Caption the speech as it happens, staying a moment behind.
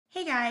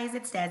Hey guys,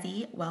 it's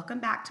Desi.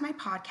 Welcome back to my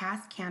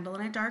podcast, Candle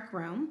in a Dark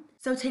Room.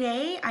 So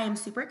today I am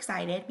super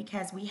excited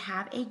because we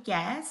have a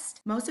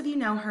guest. Most of you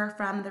know her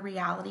from the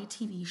reality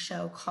TV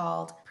show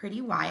called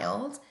Pretty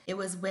Wild. It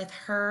was with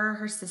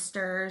her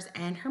sisters,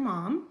 and her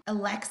mom.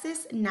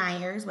 Alexis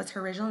Nyers was her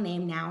original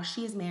name. Now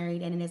she is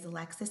married and it is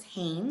Alexis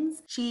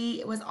Haynes.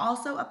 She was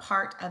also a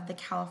part of the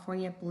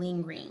California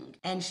Bling Ring,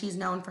 and she's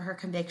known for her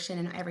conviction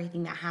and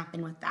everything that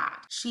happened with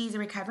that. She's a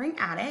recovering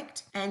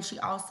addict, and she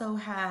also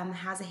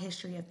has a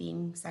history of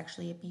being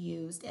sexually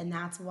abused, and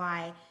that's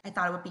why I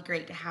thought it would be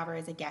great to have her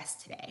as a guest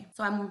today.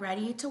 So I'm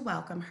ready to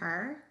welcome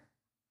her.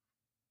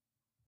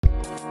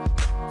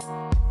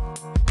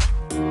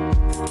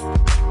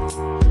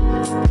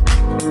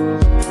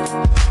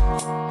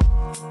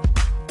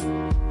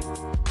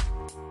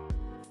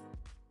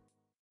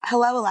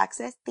 Hello,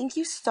 Alexis. Thank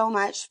you so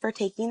much for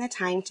taking the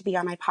time to be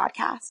on my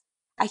podcast.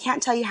 I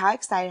can't tell you how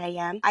excited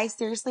I am. I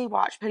seriously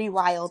watched Pretty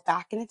Wild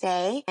back in the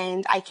day,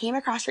 and I came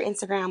across your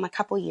Instagram a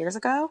couple years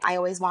ago. I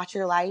always watch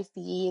your live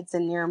feeds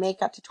and your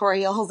makeup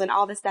tutorials and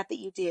all the stuff that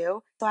you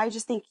do. So I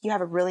just think you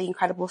have a really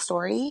incredible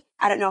story.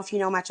 I don't know if you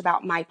know much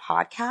about my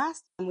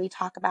podcast. We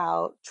talk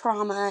about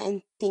trauma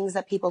and things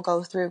that people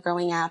go through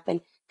growing up and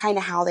kind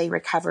of how they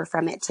recover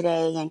from it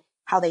today and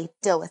how they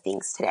deal with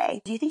things today.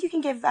 Do you think you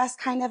can give us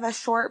kind of a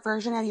short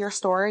version of your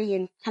story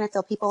and kind of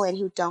fill people in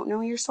who don't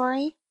know your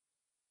story?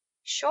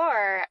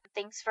 Sure.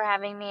 Thanks for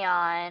having me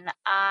on.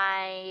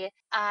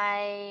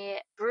 I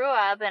grew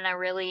up in a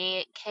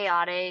really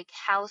chaotic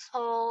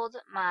household.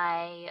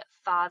 My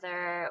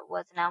father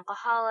was an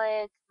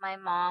alcoholic. My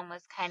mom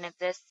was kind of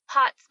this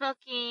pot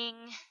smoking,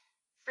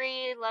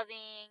 free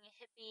loving,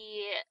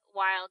 hippie,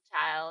 wild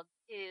child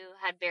who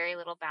had very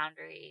little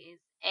boundaries.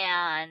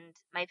 And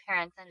my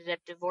parents ended up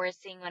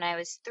divorcing when I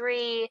was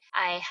 3.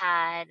 I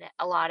had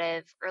a lot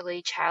of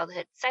early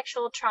childhood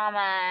sexual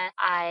trauma.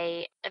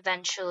 I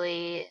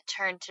eventually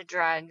turned to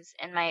drugs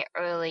in my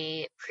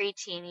early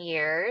preteen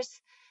years.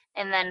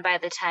 And then by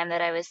the time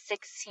that I was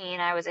 16,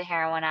 I was a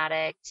heroin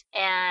addict,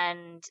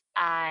 and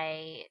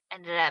I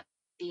ended up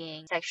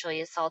being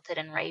sexually assaulted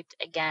and raped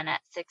again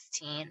at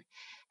 16.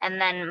 And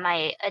then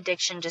my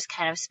addiction just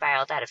kind of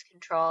spiraled out of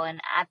control.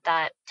 And at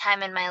that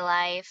time in my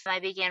life, I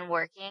began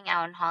working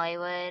out in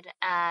Hollywood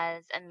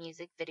as a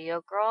music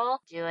video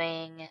girl,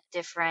 doing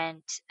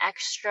different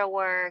extra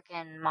work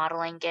and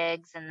modeling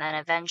gigs. And then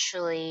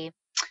eventually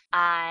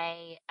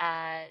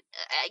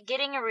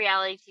getting a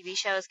reality TV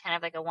show is kind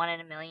of like a 1 in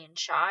a million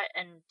shot,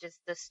 and just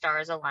the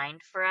stars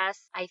aligned for us.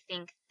 I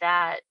think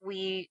that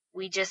we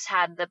just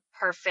had the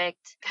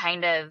perfect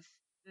kind of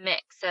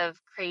mix of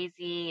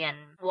crazy and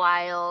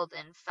wild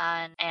and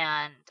fun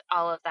and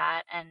all of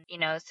that. And,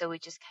 so we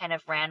just kind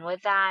of ran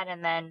with that.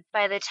 And then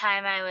by the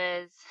time I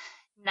was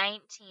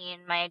 19,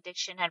 my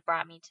addiction had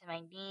brought me to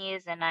my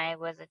knees, and I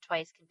was a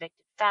twice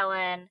convicted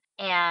felon.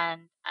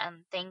 And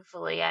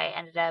thankfully, I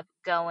ended up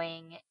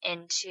going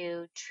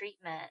into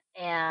treatment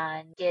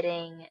and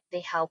getting the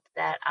help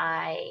that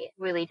I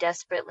really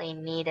desperately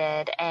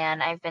needed.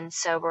 And I've been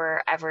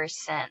sober ever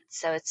since.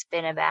 So it's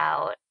been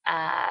about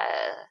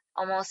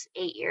almost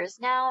 8 years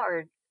now,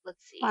 or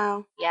let's see.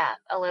 Wow. Yeah,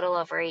 a little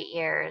over 8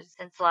 years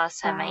since the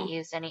last time I Wow.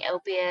 used any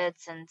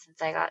opiates and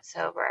since I got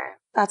sober.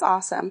 That's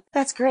awesome.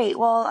 That's great.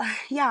 Well,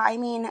 yeah, I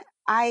mean,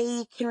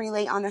 I can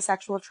relate on the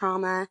sexual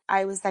trauma.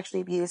 I was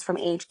sexually abused from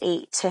age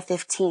 8 to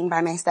 15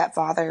 by my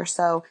stepfather.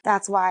 So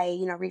that's why,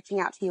 reaching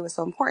out to you was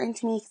so important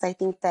to me, because I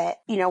think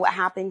that, what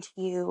happened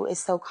to you is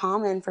so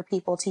common for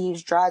people to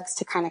use drugs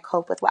to kind of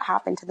cope with what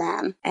happened to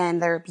them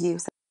and their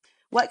abuse.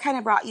 What kind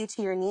of brought you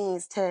to your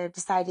knees to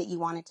decide that you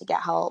wanted to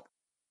get help?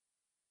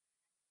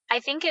 I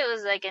think it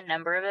was like a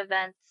number of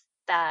events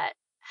that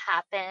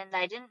happened.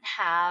 I didn't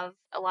have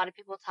a lot of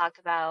people talk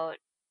about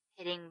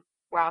hitting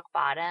rock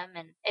bottom,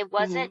 and it Mm-hmm.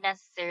 wasn't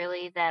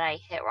necessarily that I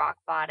hit rock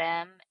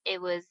bottom.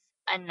 It was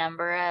a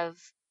number of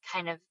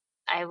kind of,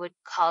 I would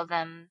call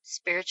them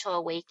spiritual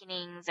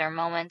awakenings or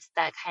moments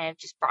that kind of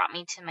just brought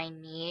me to my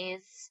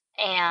knees.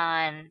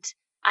 And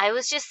I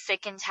was just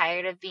sick and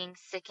tired of being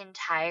sick and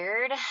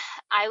tired.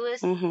 I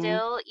was Mm-hmm.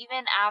 still,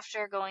 even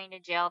after going to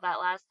jail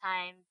that last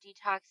time,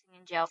 detoxing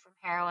in jail from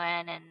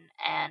heroin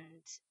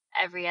and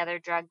every other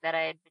drug that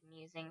I had been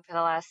using for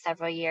the last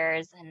several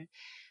years, and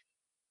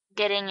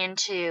getting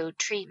into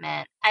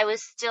treatment, I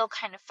was still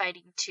kind of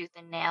fighting tooth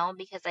and nail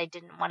because I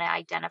didn't want to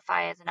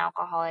identify as an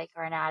alcoholic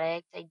or an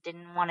addict. I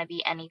didn't want to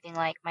be anything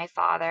like my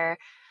father.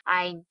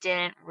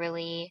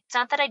 It's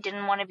not that I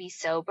didn't want to be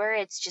sober.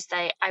 It's just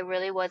I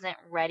really wasn't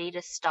ready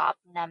to stop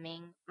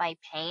numbing my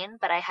pain,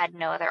 but I had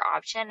no other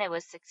option. It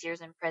was 6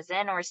 years in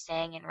prison or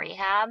staying in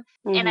rehab.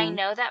 And I Mm-hmm.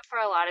 know that for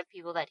a lot of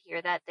people that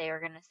hear that, they are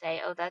going to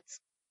say, oh,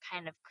 that's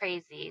kind of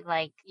crazy.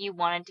 Like, you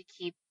wanted to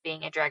keep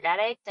being a drug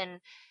addict. And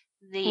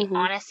the Mm-hmm.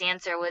 honest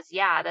answer was,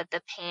 yeah, that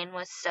the pain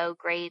was so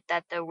great,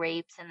 that the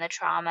rapes and the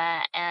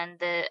trauma and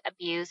the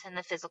abuse and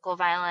the physical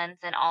violence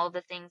and all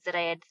the things that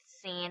I had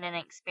seen and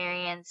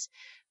experienced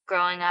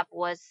growing up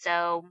was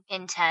so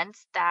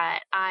intense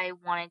that I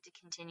wanted to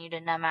continue to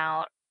numb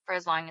out for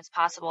as long as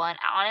possible. And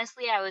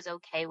honestly, I was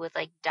okay with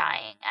like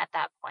dying at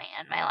that point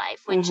in my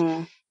life, which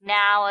Mm-hmm.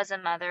 now as a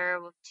mother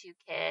with 2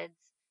 kids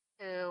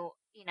who,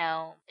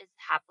 is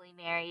happily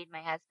married,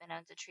 my husband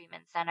owns a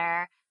treatment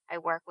center. I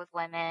work with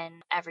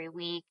women every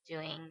week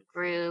doing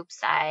groups.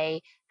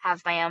 I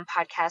have my own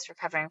podcast,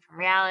 Recovering from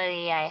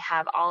Reality. I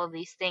have all of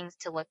these things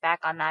to look back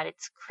on that.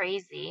 It's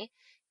crazy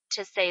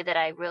to say that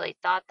I really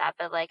thought that,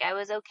 but like I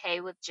was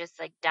okay with just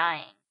like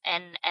dying.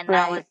 And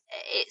that was Right.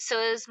 it. So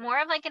it was more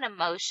of like an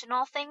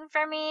emotional thing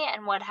for me.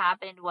 And what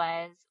happened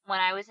was when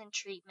I was in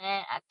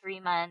treatment at 3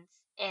 months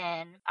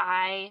in,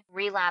 I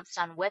relapsed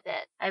on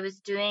Whippet. I was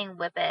doing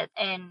Whippet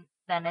in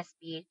Venice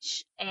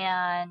Beach,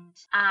 and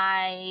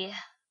I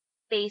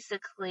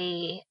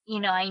basically,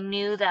 I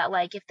knew that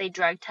like if they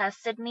drug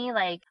tested me,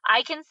 like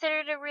I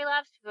considered a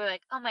relapse. People were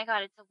like, oh my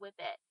God, it's a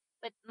Whippet.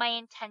 But my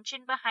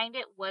intention behind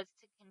it was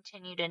to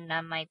continue to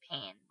numb my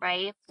pain,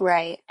 right?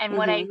 Right. And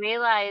what I Mm-hmm.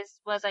 realized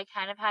was I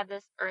kind of had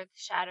this earth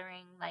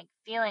shattering like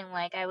feeling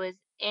like I was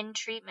in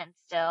treatment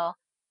still.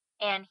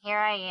 And here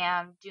I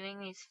am doing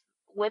these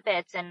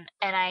Whippets, and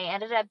I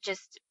ended up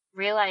just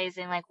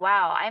realizing like,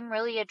 wow, I'm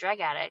really a drug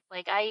addict.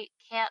 Like I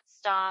can't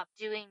stop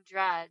doing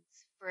drugs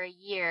for a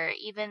year,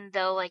 even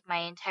though like my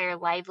entire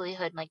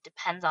livelihood like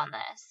depends on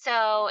this.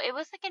 So it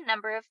was like a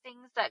number of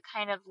things that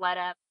kind of led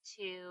up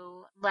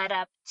to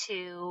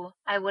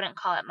I wouldn't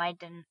call it my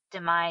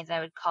demise. I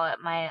would call it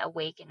my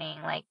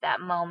awakening, like that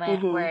moment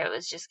Mm-hmm. where it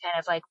was just kind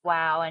of like,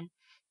 wow. And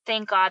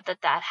thank God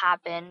that that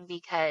happened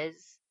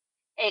because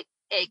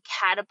it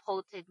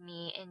catapulted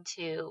me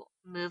into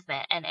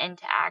movement and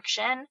into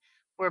action,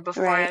 where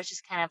before I Right. was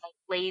just kind of like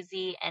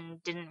lazy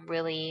and didn't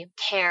really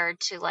care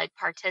to like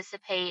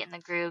participate in the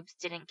groups,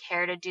 didn't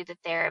care to do the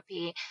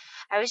therapy.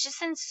 I was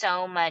just in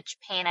so much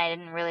pain I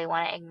didn't really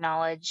want to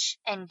acknowledge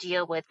and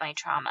deal with my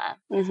trauma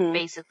is Mm-hmm.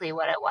 basically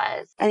what it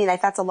was. I mean,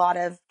 like that's a lot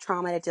of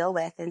trauma to deal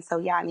with. And so,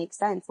 yeah, it makes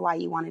sense why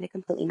you wanted to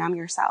completely numb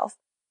yourself.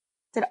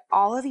 Did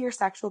all of your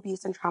sexual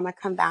abuse and trauma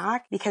come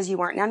back because you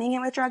weren't numbing it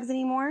with drugs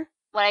anymore?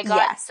 When I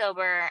got Yes.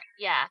 sober,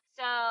 yeah.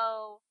 So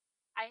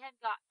I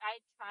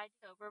tried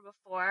sober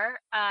before,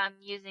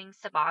 using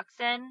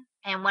Suboxone,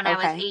 and when I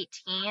was Okay.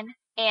 18,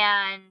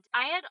 and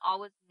I had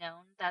always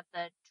known that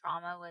the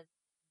trauma was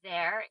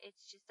there.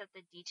 It's just that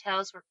the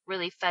details were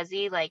really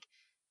fuzzy. Like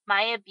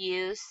my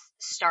abuse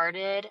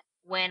started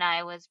when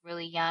I was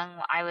really young.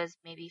 I was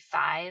maybe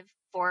 4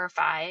 or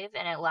 5,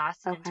 and it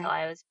lasted until Okay.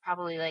 I was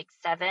probably like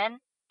 7.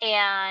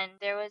 And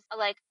there was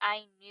like,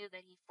 I knew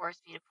that he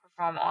forced me to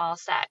perform oral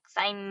sex.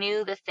 I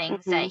knew the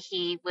things that Mm-hmm.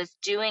 he was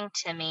doing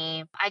to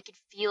me. I could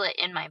feel it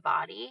in my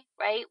body,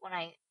 right? When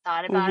I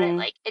thought about it, Mm-hmm.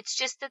 like, it's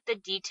just that the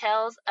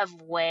details of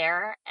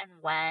where and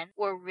when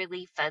were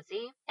really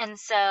fuzzy. And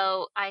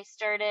so I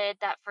started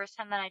that first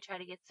time that I tried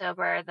to get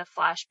sober, the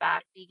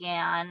flashback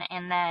began.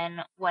 And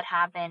then what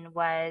happened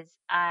was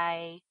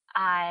I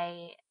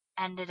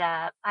ended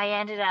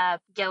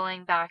up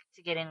going back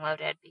to getting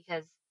loaded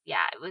because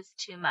yeah, it was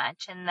too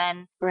much. And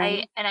then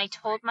Right. I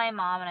told my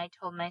mom and I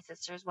told my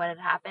sisters what had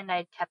happened.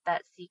 I'd kept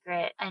that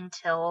secret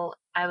until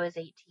I was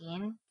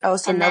 18. Oh,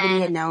 so And nobody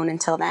then had known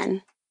until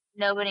then.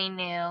 nobody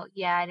knew.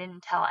 Yeah, I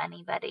didn't tell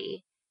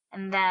anybody.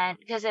 And then,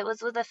 because it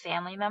was with a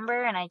family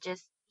member, and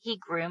he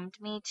groomed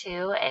me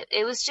too.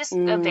 It was just a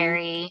Mm,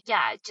 very,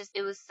 yeah,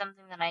 it was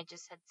something that I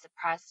just had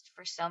suppressed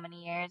for so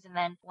many years. And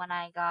then when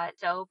I got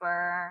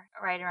sober,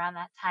 right around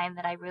that time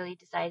that I really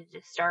decided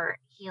to start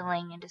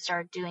healing and to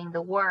start doing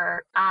the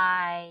work,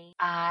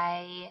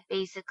 I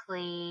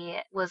basically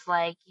was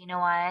like, you know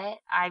what?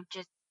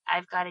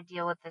 I've got to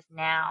deal with this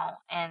now.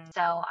 And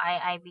so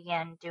I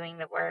began doing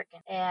the work,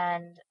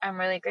 and I'm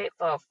really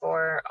grateful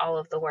for all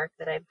of the work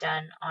that I've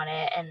done on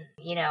it. And,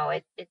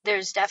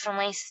 there's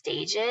definitely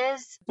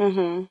stages.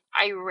 mm-hmm.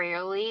 I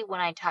rarely, when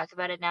I talk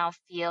about it now,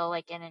 feel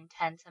like an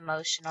intense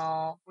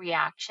emotional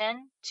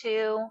reaction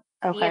to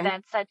the Okay.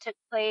 events that took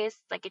place.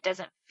 Like it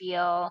doesn't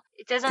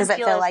Does it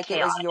feel feel as like it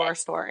was chaotic. your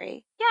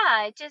story?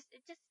 Yeah, it just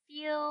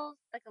feels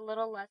like a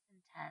little less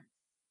intense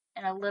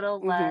and a little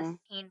less Mm-hmm.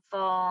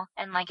 painful,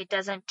 and like it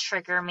doesn't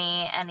trigger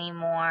me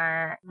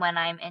anymore when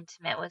I'm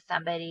intimate with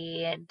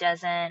somebody. It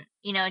doesn't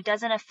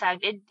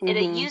affect it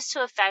Mm-hmm. used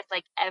to affect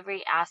like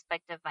every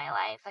aspect of my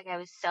life. Like I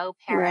was so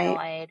Right.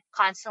 paranoid,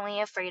 constantly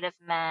afraid of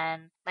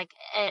men, like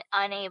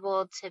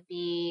unable to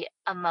be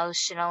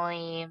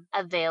emotionally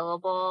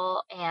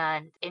available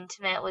and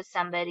intimate with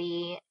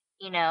somebody,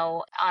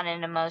 on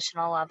an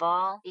emotional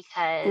level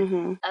because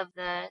Mm-hmm. of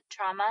the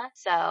trauma.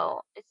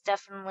 So it's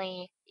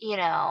definitely,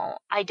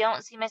 I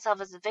don't see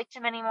myself as a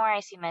victim anymore.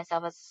 I see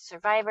myself as a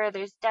survivor.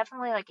 There's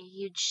definitely like a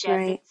huge shift.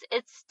 Right.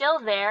 It's still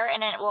there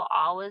and it will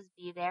always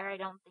be there. I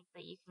don't think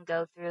that you can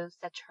go through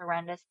such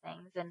horrendous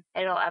things and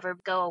it'll ever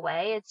go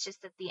away. It's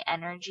just that the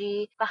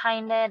energy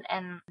behind it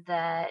and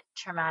the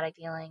traumatic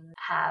feelings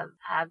have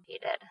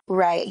faded.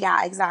 Right.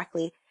 Yeah,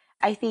 exactly.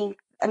 I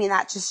mean,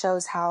 that just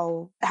shows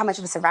how much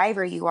of a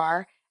survivor you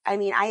are. I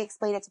mean, I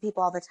explain it to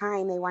people all the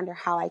time. They wonder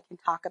how I can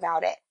talk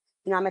about it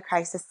I'm a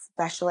crisis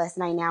specialist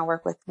and I now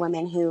work with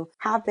women who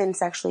have been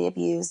sexually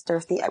abused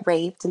or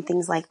raped and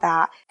things like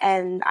that.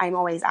 And I'm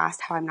always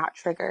asked how I'm not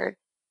triggered.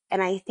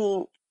 And I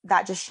think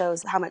that just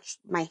shows how much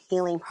my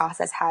healing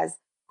process has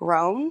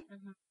grown.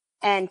 Mhm.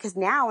 And because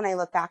now when I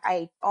look back,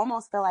 I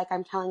almost feel like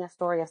I'm telling a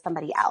story of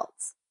somebody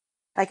else.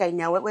 Like I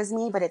know it was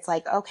me, but it's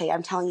like, okay,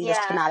 I'm telling you this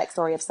Yeah. traumatic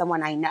story of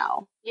someone I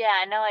know.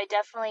 Yeah, no, I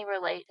definitely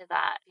relate to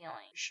that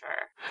feeling,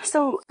 sure.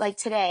 So like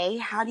today,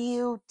 how do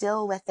you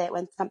deal with it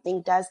when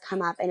something does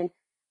come up? And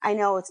I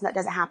know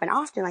doesn't happen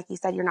often. Like you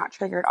said, you're not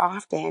triggered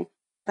often,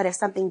 but if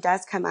something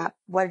does come up,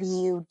 what do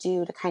you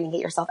do to kind of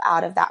get yourself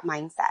out of that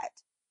mindset?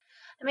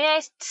 I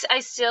mean, I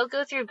still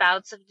go through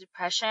bouts of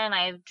depression.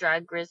 I have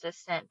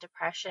drug-resistant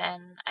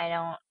depression.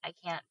 I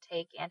can't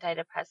take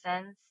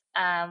antidepressants.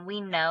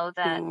 We know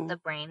that the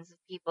brains of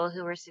people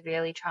who were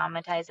severely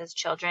traumatized as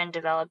children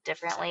develop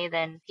differently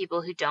than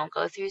people who don't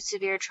go through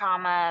severe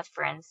trauma.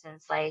 For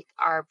instance, like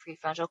our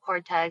prefrontal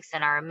cortex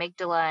and our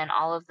amygdala and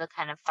all of the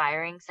kind of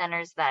firing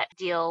centers that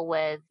deal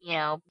with,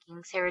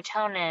 making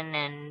serotonin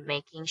and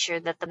making sure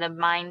that the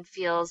mind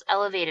feels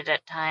elevated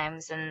at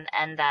times and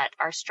that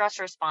our stress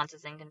response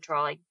is in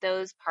control. Like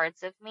those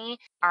parts of me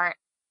aren't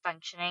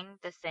functioning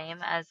the same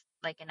as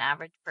like an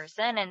average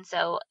person. And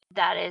so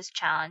that is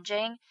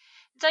challenging.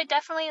 So I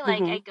definitely I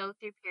Mm-hmm. go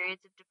through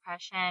periods of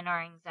depression or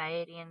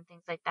anxiety and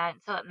things like that.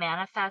 And so it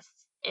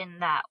manifests in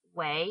that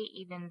way,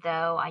 even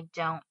though I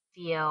don't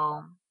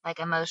feel like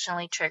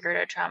emotionally triggered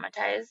or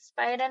traumatized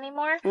by it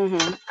anymore.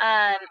 Mm-hmm.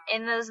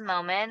 In those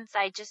moments,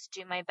 I just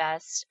do my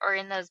best, or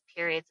in those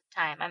periods of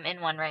time, I'm in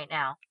one right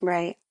now.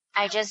 Right.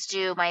 I just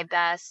do my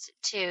best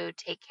to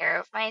take care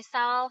of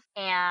myself.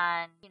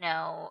 And,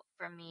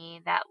 for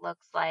me, that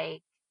looks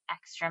like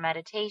extra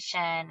meditation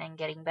and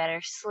getting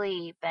better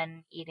sleep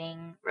and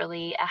eating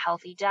really a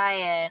healthy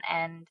diet.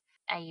 And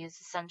I use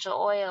essential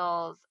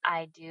oils.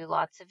 I do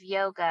lots of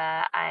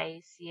yoga.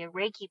 I see a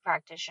Reiki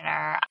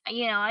practitioner.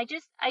 I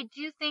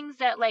do things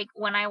that like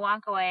when I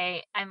walk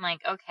away, I'm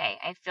like, okay,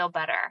 I feel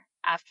better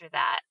after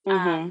that.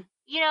 Mm-hmm.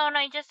 And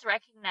I just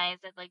recognize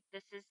that like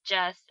this is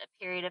just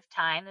a period of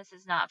time. This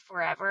is not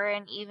forever.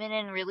 And even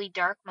in really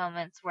dark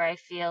moments where I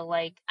feel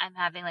like I'm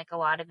having like a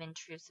lot of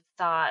intrusive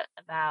thought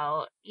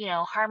about,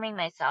 harming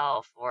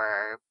myself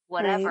or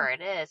Right. whatever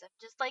it is, I'm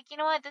just like, you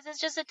know what? This is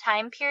just a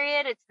time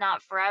period. It's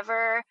not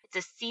forever. It's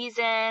a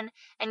season.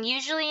 And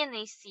usually in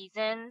these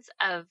seasons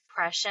of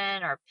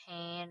depression or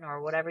pain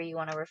or whatever you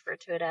want to refer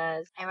to it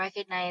as, I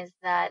recognize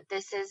that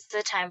this is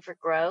the time for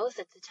growth.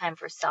 It's a time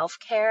for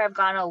self-care. I've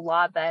gotten a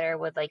lot better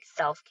with like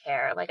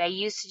self-care. Like I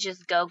used to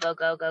just go, go,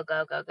 go, go,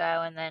 go, go,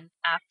 go. And then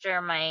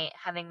after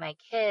having my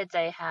kids,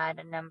 I had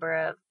a number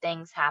of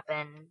things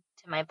happen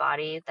to my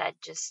body that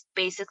just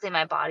basically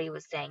my body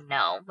was saying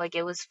no, like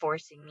it was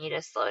forcing me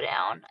to slow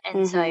down.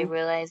 And so I Mm-hmm.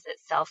 realized that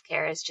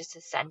self-care is just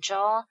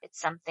essential. It's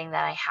something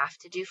that I have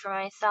to do for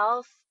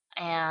myself.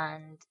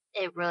 And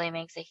it really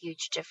makes a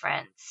huge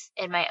difference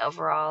in my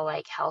overall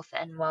like health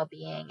and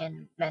well-being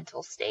and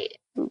mental state.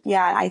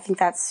 Yeah, I think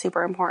that's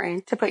super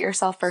important to put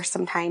yourself first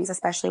sometimes,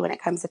 especially when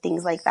it comes to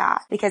things like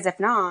that. Because if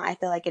not, I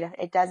feel like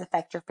it does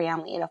affect your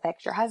family. It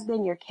affects your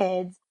husband, your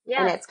kids,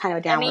 and Yeah. it's kind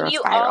of a I mean, downward you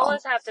spiral.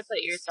 always have to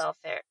put yourself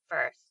there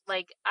first.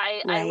 Like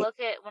Right. when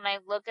I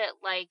look at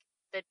like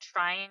the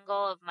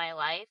triangle of my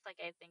life, like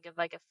I think of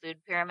like a food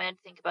pyramid,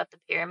 think about the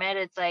pyramid.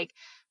 It's like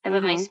I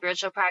put my Mm-hmm.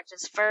 spiritual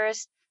practice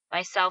first,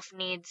 my self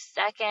needs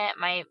second,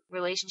 my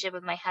relationship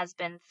with my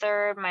husband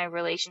third, my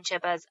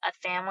relationship as a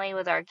family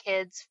with our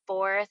kids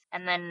fourth,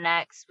 and then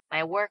next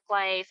my work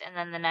life, and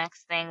then the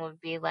next thing would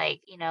be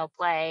like,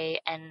 play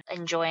and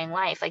enjoying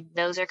life. Like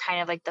those are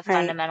kind of like the Right.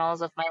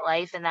 fundamentals of my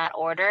life in that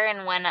order.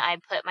 And when I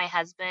put my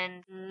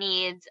husband's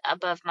needs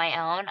above my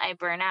own, I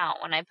burn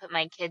out. When I put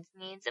my kids'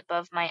 needs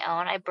above my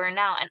own, I burn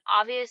out. And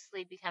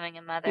obviously becoming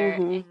a mother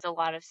Mm-hmm. is a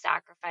lot of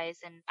sacrifice,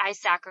 and I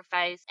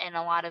sacrifice in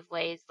a lot of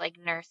ways. Like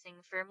nursing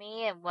for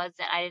me,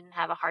 I didn't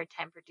have a hard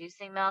time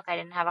producing milk. I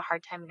didn't have a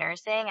hard time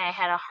nursing. I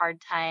had a hard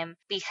time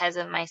because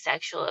of my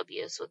sexual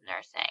abuse with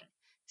nursing.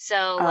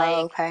 So Oh,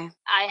 like okay.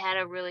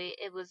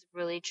 it was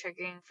really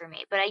triggering for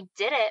me, but I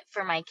did it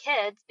for my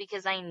kids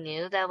because I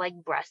knew that like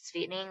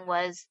breastfeeding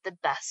was the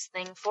best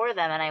thing for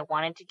them. And I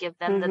wanted to give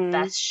them the Mm-hmm.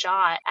 best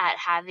shot at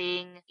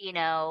having,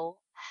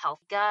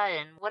 health gut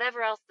and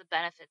whatever else the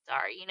benefits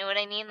are. You know what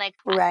I mean? Like,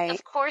 Right.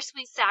 of course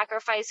we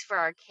sacrifice for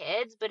our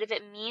kids, but if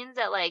it means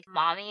that like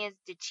mommy is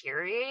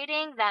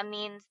deteriorating, that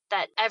means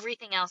that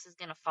everything else is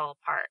going to fall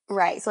apart.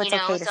 Right. So it's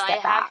okay to So I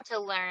step have back. to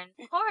learn,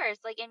 of course,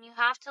 like, and you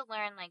have to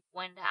learn like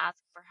when to ask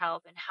for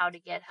help and how to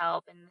get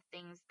help and the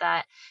things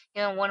that,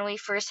 when we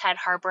first had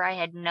Harper, I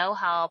had no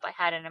help. I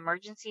had an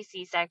emergency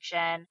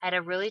C-section. I had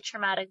a really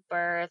traumatic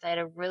birth. I had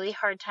a really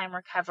hard time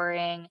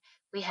recovering.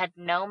 We had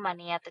no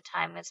money at the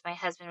time because my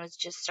husband was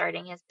just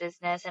starting his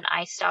business and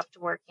I stopped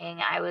working.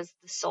 I was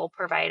the sole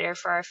provider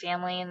for our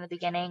family in the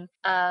beginning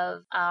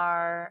of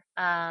our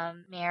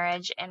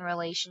marriage and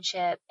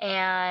relationship.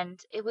 And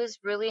it was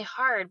really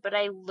hard, but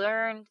I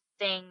learned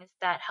things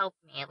that helped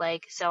me.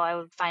 Like, so I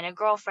would find a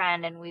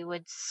girlfriend and we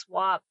would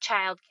swap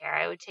childcare.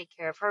 I would take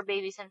care of her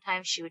baby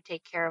sometimes, she would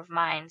take care of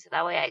mine. So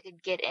that way I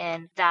could get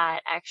in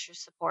that extra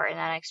support and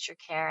that extra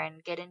care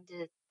and get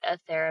into a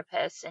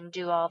therapist and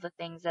do all the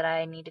things that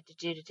I needed to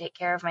do to take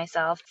care of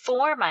myself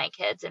for my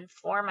kids and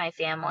for my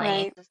family.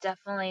 Right. It's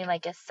definitely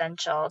like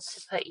essential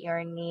to put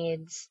your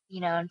needs,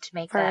 and to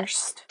make that,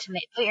 First.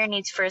 put your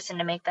needs first and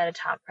to make that a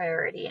top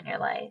priority in your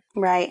life.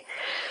 Right.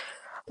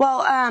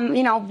 Well,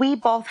 we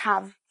both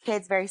have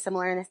kids very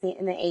similar in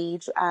the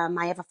age.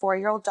 I have a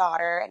 4-year-old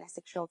daughter and a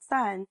 6-year-old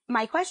son.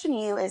 My question to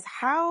you is,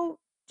 how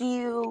do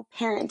you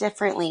parent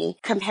differently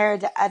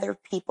compared to other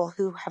people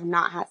who have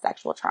not had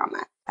sexual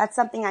trauma? That's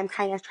something I'm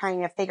kind of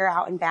trying to figure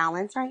out and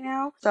balance right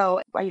now.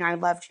 So,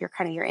 I'd love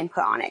your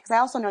input on it, because I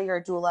also know you're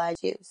a doula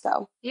too.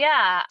 So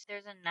yeah,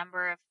 there's a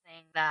number of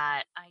things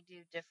that I do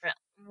different.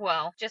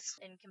 Well, just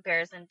in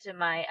comparison to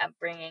my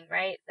upbringing,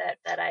 right?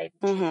 That I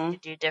choose to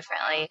do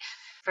differently.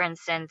 For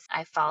instance,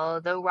 I follow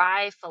the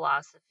RIE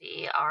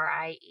philosophy,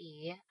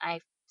 RIE. I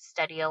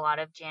study a lot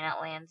of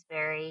Janet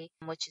Lansbury,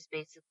 which is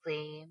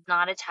basically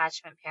not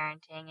attachment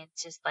parenting.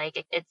 It's just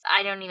like,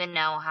 I don't even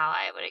know how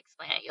I would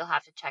explain it. You'll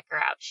have to check her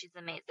out. She's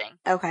amazing.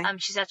 Okay.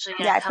 She's actually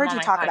going Yeah, to I've come heard on you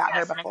my talk podcast, about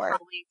her and I'm before.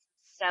 totally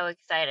so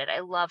excited. I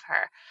love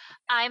her.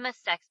 I'm a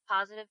sex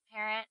positive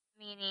parent,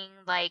 meaning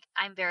like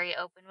I'm very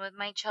open with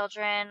my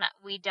children.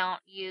 We don't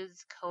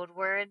use code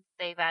words.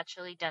 They've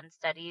actually done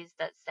studies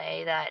that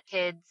say that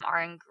kids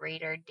are in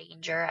greater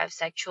danger of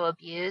sexual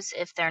abuse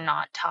if they're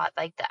not taught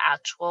like the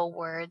actual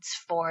words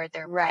for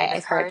their Right, private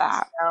I've heard parts.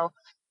 that. So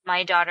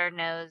my daughter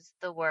knows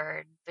the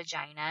word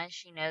vagina.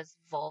 She knows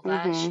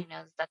vulva. She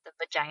knows that the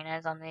vagina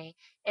is on the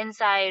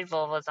inside,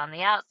 vulva's on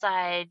the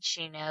outside.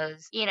 She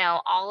knows,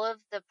 all of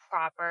the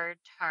proper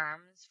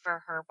terms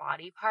for her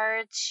body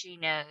parts. She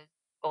knows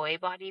boy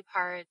body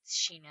parts.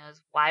 She knows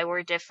why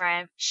we're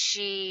different.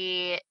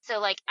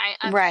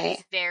 I'm Right.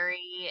 just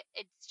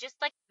it's just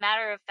like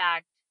matter of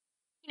fact,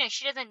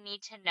 she doesn't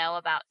need to know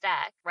about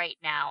sex right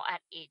now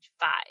at age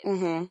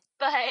 5.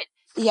 But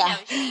Yeah.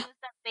 she knows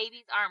that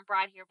babies aren't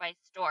brought here by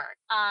stork.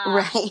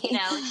 Right.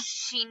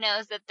 She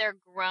knows that they're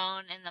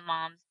grown in the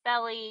mom's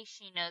belly.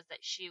 She knows that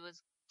she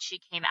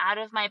came out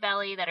of my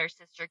belly, that her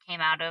sister came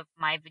out of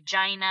my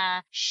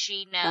vagina.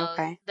 She knows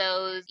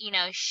those,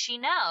 she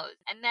knows.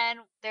 And then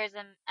there's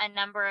a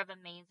number of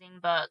amazing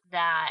books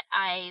that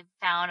I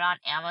found on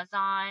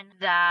Amazon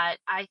that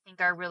I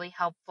think are really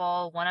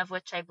helpful. One of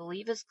which I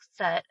believe is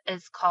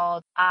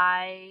called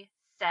I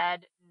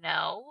Said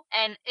No.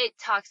 And it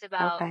talks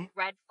about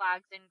red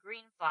flags and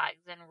green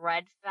flags, and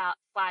red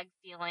flag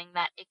feeling,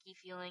 that icky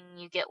feeling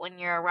you get when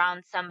you're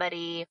around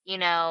somebody,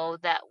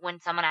 that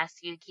when someone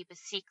asks you to keep a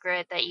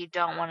secret that you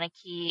don't want to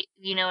keep,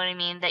 you know what I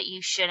mean, that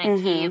you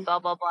shouldn't keep, blah,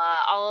 blah, blah,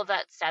 all of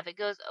that stuff. It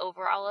goes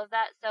over all of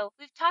that. So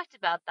we've talked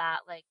about that,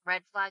 like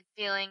red flag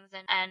feelings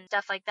and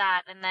stuff like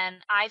that. And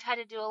then I've had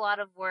to do a lot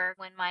of work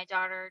when my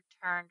daughter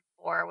turned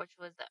 4, which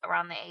was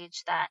around the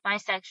age that my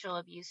sexual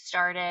abuse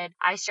started.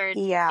 I started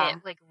to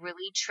get like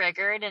really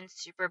triggered and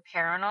super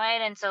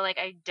paranoid. And so like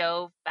I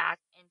dove back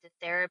into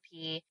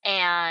therapy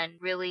and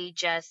really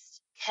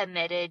just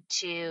committed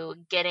to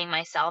getting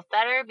myself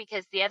better,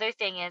 because the other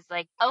thing is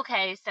like,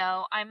 okay,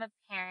 so I'm a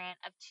parent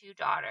of 2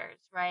 daughters,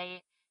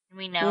 right? And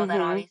we know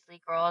that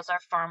obviously girls are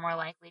far more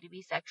likely to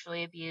be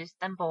sexually abused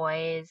than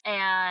boys,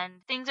 and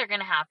things are going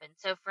to happen.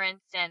 So for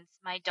instance,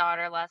 my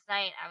daughter last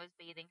night, I was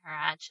bathing her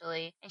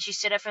actually, and she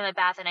stood up from the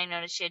bath and I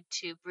noticed she had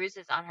 2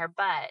 bruises on her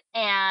butt,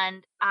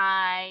 and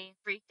I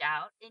freaked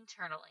out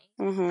internally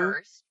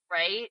first,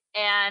 right?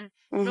 And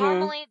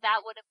normally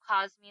that would have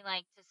caused me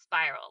like to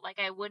spiral. Like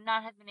I would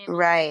not have been able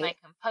to keep my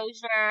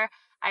composure.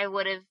 I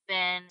would have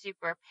been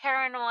super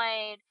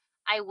paranoid.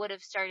 I would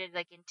have started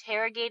like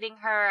interrogating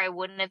her. I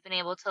wouldn't have been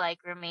able to like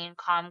remain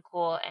calm,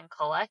 cool, and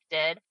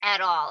collected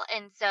at all.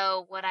 And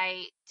so what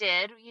I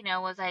did,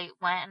 was I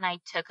went and I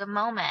took a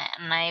moment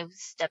and I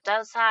stepped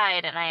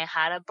outside and I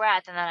had a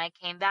breath, and then I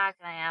came back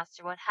and I asked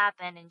her what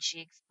happened, and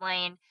she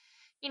explained,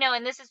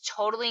 and this is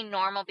totally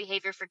normal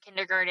behavior for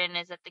kindergarten,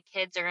 is that the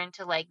kids are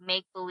into like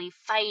make believe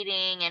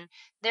fighting and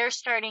they're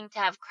starting to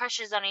have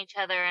crushes on each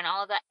other and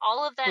all of that.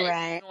 All of that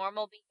is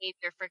normal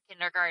behavior for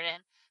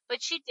kindergarten.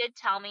 But she did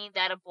tell me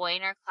that a boy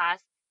in her class,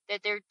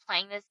 that they're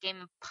playing this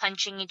game of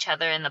punching each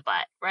other in the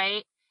butt,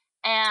 right?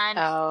 And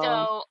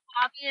so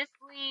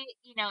obviously,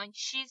 and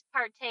she's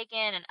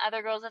partaken and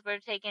other girls have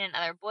partaken and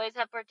other boys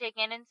have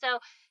partaken. And so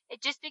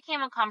it just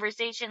became a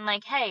conversation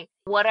like, hey,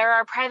 what are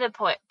our private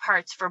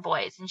parts for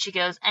boys? And she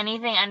goes,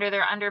 anything under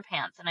their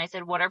underpants. And I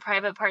said, what are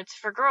private parts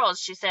for girls?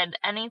 She said,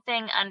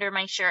 anything under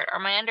my shirt or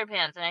my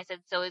underpants. And I said,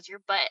 so is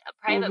your butt a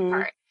private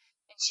part?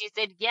 And she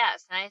said,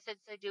 yes. And I said,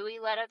 so do we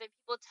let other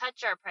people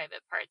touch our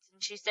private parts?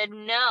 And she said,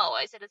 no.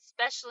 I said,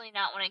 especially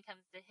not when it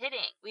comes to hitting.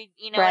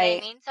 You know what I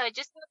Right. mean? So I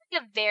just felt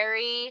like a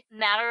very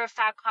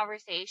matter-of-fact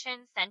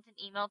conversation, sent an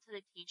email to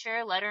the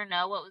teacher, let her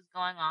know what was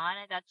going on.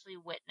 I'd actually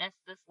witnessed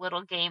this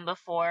little game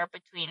before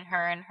between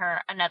her and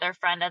another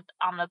friend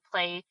on the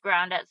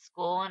playground at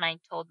school. And I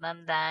told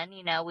them then,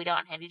 we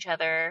don't hit each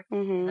other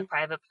in the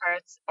private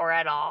parts or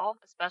at all,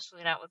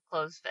 especially not with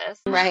closed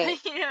fists. Right.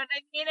 You know what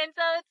I mean? And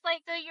so it's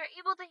like, so you're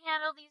able to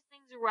handle these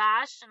things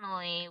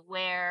rationally,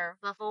 where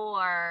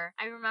before,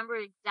 I remember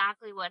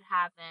exactly what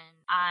happened.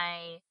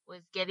 I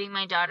was giving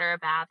my daughter a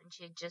bath and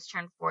she had just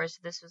turned 4, so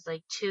this was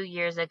like 2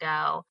 years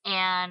ago.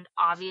 And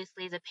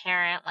obviously as a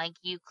parent, like,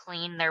 you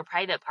clean their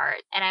private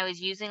part. And I was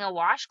using a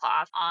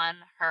washcloth on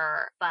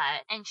her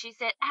butt and she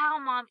said, ow,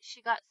 Mom,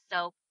 she got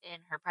soap in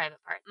her private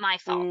part. My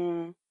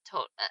fault.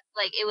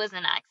 Like, it was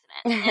an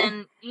accident.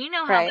 And you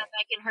know how Right. bad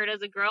that can hurt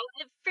as a girl.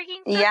 It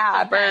freaking sucks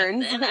Yeah, it sometimes.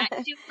 burns.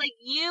 And she was like,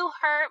 you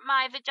hurt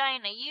my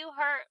vagina. You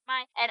hurt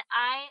my, and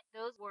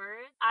those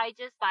words, I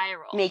just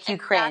spiraled. Make you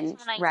and cringe.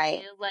 That's when I Right.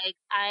 knew, like,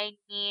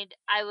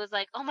 I was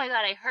like, oh my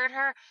God, I hurt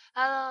her.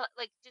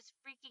 Like, just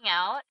freaking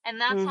out. And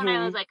that's when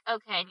I was like,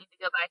 okay, I need to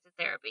go back to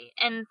therapy.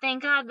 And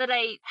thank God that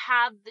I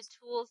have the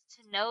tools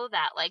to know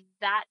that. Like,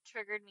 that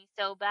triggered me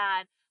so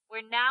bad.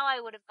 Where now I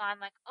would have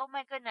gone like, oh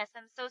my goodness,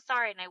 I'm so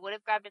sorry. And I would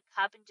have grabbed a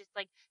cup and just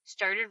like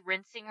started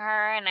rinsing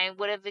her, and I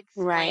would have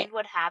explained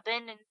what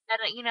happened and said,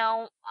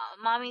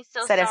 Mommy's so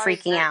Instead of sorry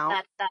freaking out.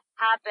 that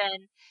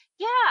happened.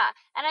 Yeah.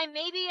 And I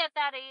maybe at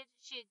that age,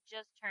 she had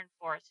just turned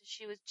 4. So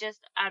she was just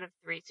out of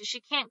 3. So she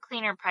can't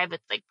clean her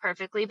privates like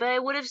perfectly, but I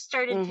would have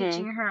started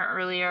teaching her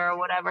earlier or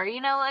whatever,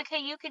 like, hey,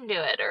 you can do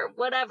it or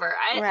whatever.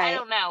 I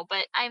don't know,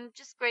 but I'm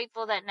just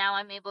grateful that now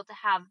I'm able to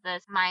have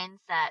this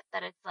mindset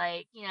that it's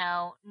like,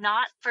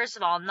 not, first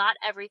of all, not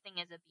everything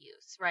is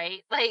abuse,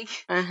 right? Like,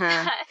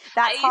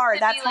 That's hard.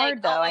 That's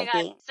hard though, oh my I God,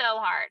 think. so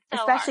hard.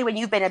 Especially when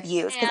you've been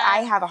abused, because I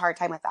have a hard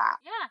time with that.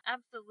 Yeah,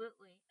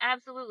 absolutely.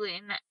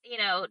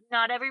 And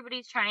not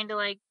everybody's trying to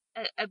like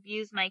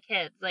abuse my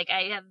kids. Like,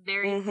 I have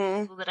very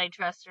few people that I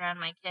trust around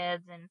my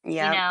kids, and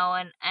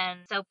and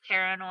so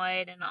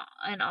paranoid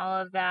and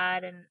all of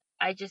that. And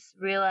I just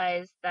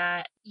realized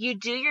that you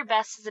do your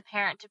best as a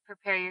parent to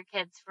prepare your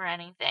kids for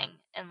anything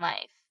in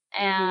life.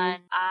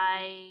 And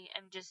I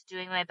am just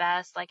doing my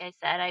best. Like I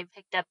said, I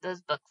picked up those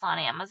books on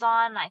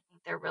Amazon. I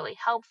think they're really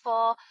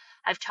helpful.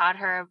 I've taught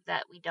her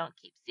that we don't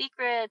keep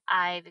secrets.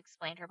 I've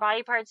explained her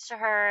body parts to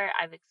her.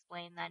 I've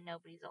explained that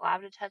nobody's allowed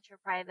to touch her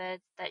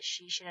privates, that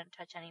she shouldn't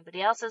touch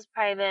anybody else's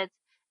privates.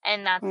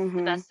 And that's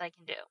the best I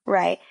can do.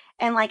 Right.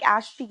 And like,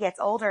 as she gets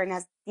older and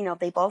as,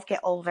 they both get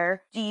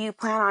older, do you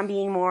plan on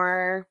being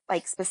more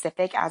like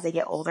specific as they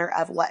get older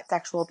of what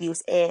sexual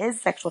abuse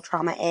is, sexual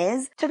trauma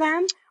is to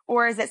them?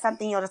 Or is it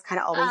something you'll just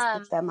kind of always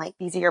teach them, like,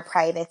 these are your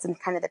privates and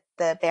kind of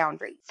the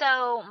boundaries?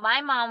 So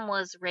my mom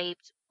was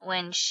raped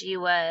when she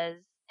was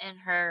in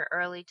her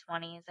early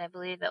 20s, I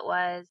believe it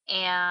was.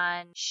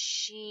 And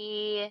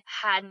she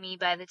had me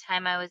by the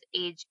time I was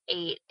age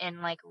 8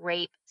 in like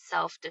rape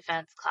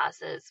self-defense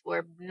classes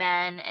where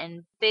men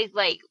in big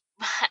like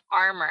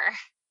armor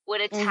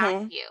would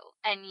attack you.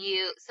 And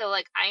so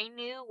like, I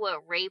knew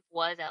what rape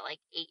was at like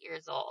 8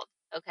 years old.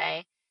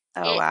 Okay.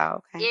 Oh,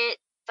 wow. Okay. It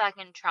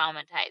fucking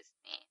traumatized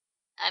me.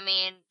 I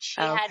mean,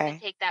 she had me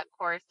take that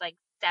course like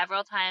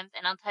several times.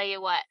 And I'll tell you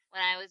what,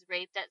 when I was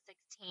raped at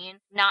 16,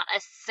 not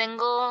a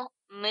single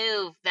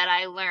move that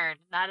I learned,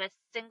 not a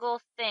single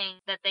thing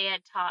that they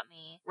had taught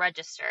me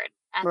registered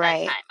at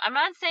that time. I'm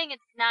not saying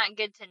it's not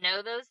good to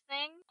know those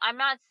things. I'm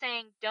not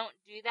saying don't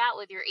do that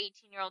with your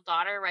 18-year-old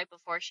daughter right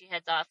before she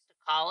heads off to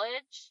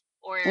college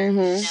or,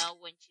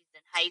 when she's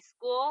in high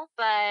school.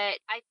 But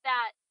I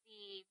thought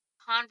the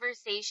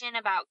conversation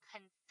about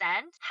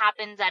consent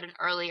happens at an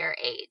earlier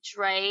age,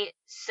 right?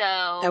 So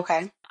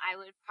I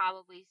would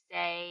probably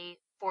say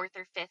 4th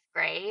or 5th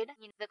grade,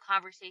 the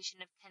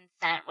conversation of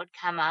consent would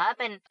come up,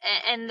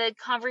 and the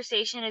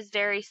conversation is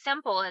very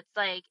simple. It's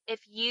like,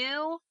 if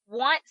you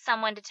want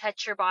someone to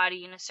touch your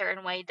body in a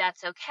certain way,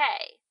 that's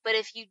okay. But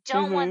if you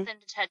don't want them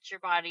to touch your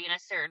body in a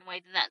certain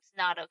way, then that's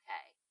not okay.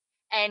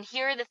 And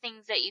here are the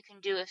things that you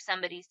can do if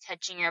somebody's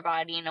touching your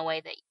body in a way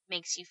that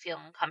makes you feel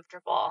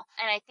uncomfortable.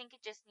 And I think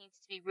it just needs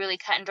to be really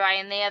cut and dry.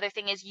 And the other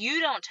thing is, you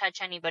don't touch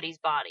anybody's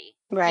body.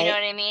 Right. You know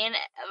what I mean?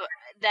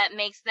 That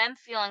makes them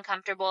feel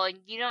uncomfortable. And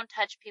you don't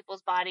touch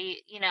people's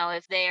body,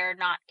 if they are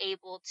not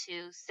able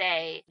to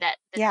say that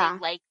they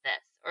like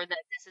this or that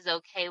this is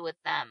okay with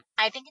them.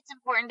 I think it's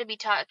important to be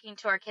talking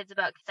to our kids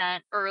about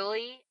consent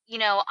early.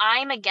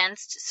 I'm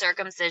against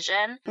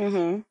circumcision.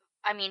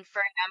 I mean, for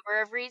a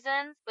number of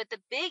reasons, but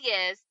the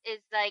biggest is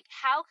like,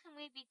 how can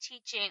we be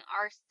teaching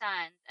our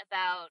sons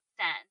about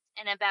consent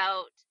and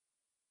about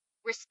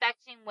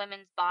respecting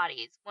women's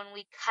bodies when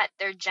we cut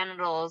their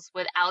genitals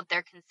without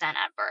their consent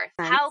at birth?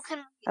 Sense. How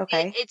can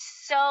Okay. it's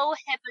so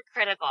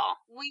hypocritical.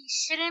 We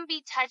shouldn't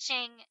be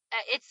touching.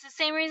 It's the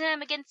same reason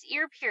I'm against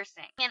ear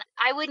piercing. And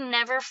I would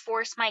never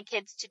force my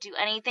kids to do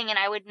anything, and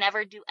I would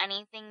never do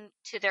anything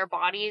to their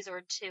bodies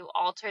or to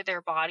alter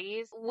their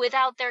bodies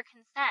without their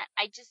consent.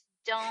 I just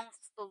don't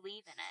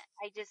believe in it.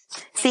 I just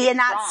think See, it's and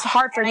that's wrong.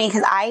 hard for And me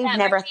because I've that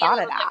never might be a thought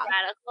of little bit that.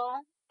 radical.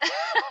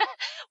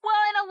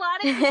 Well, and a lot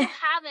of people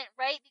haven't,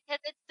 right? Because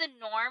it's the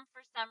norm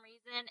for some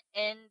reason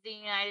in the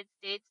United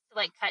States to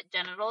like cut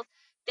genitals.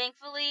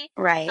 Thankfully,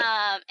 Right.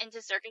 and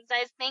to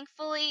circumcise.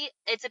 Thankfully,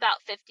 it's about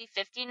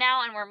 50-50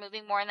 now, and we're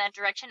moving more in that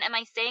direction. Am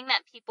I saying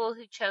that people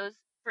who chose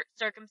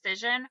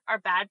circumcision are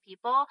bad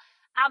people?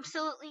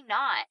 Absolutely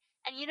not.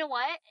 And you know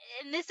what?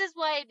 And this is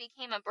why I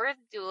became a birth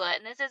doula,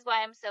 and this is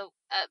why I'm so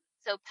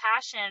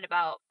passionate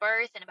about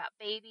birth and about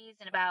babies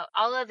and about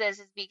all of this,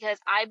 is because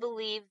I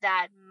believe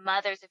that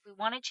mothers, if we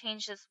want to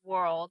change this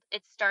world,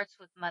 it starts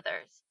with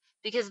mothers.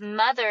 Because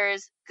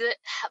mothers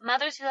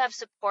who have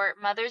support,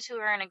 mothers who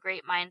are in a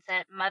great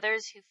mindset,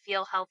 mothers who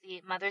feel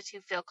healthy, mothers who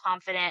feel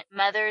confident,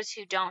 mothers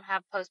who don't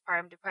have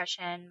postpartum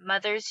depression,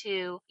 mothers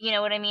who, you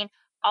know what I mean?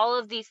 All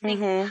of these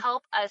things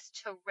help us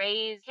to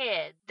raise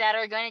kids that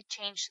are going to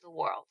change the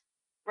world.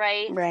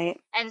 Right?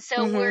 Right. And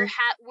so we're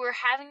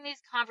having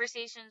these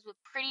conversations with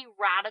pretty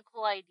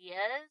radical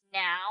ideas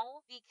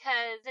now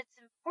because it's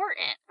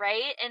important,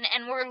 right?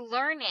 And we're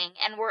learning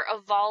and we're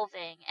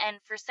evolving. And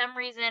for some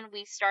reason,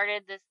 we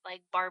started this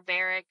like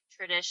barbaric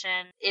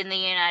tradition in the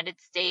United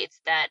States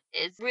that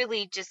is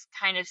really just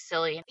kind of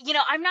silly. You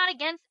know, I'm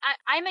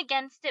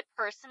against it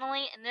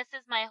personally. And this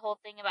is my whole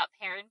thing about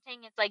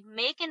parenting. It's like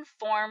make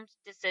informed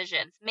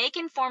decisions. Make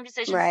informed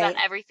decisions Right.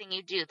 about everything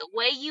you do. The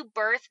way you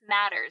birth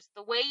matters.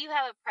 The way you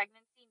have a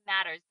pregnancy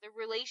matters. The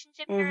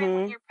relationship you're in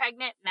when you're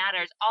pregnant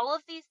matters. All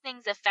of these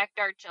things affect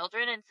our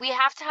children, and we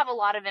have to have a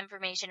lot of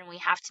information, and we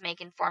have to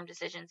make informed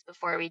decisions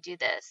before we do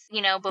this,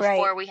 you know,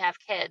 before we have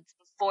kids,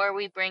 before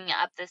we bring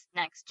up this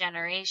next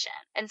generation.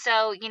 And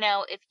so, you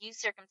know, if you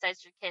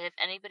circumcised your kid, if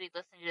anybody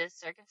listening to this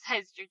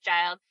circumcised your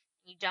child,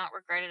 and you don't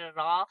regret it at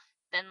all,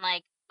 then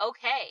like,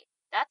 okay,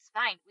 that's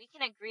fine. We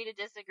can agree to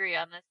disagree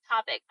on this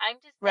topic. I'm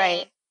just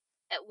saying,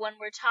 when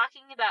we're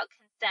talking about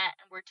consent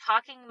and we're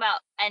talking about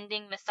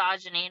ending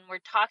misogyny and we're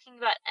talking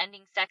about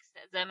ending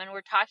sexism and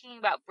we're talking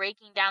about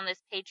breaking down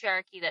this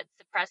patriarchy that's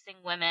suppressing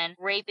women,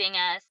 raping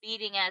us,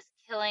 beating us,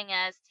 killing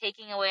us,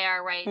 taking away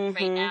our rights.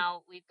 Right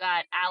now, we've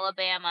got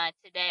Alabama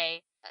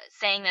today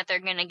saying that they're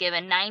going to give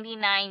a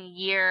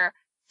 99-year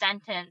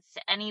sentence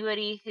to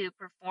anybody who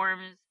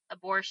performs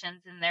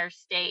abortions in their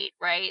state,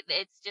 right?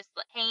 It's just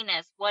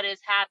heinous what is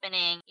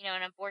happening. You know,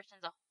 and abortion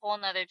is a whole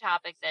nother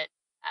topic that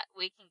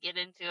we can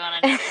get into on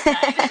another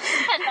time.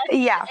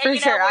 Yeah, for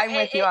sure. I'm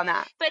with you on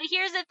that. But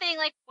here's the thing,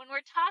 like when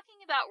we're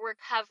talking about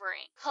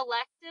recovering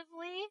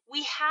collectively,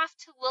 we have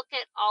to look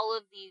at all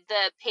of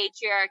the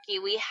patriarchy.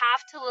 We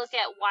have to look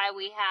at why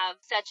we have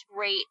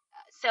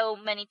so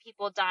many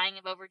people dying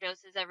of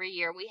overdoses every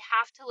year. We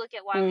have to look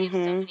at why we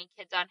have so many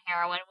kids on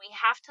heroin. We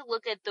have to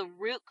look at the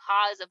root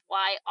cause of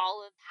why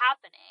all is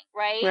happening,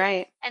 right?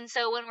 Right. And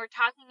so when we're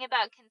talking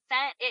about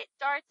consent, it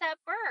starts at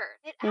birth.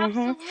 It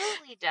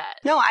absolutely does.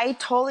 No, I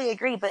totally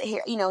agree. But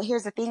here, you know,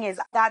 here's the thing is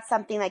that's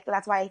something like,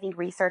 that's why I think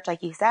research,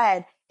 like you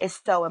said, is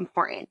so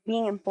important.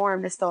 Being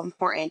informed is so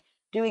important.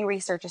 Doing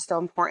research is so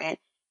important.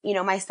 You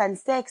know, my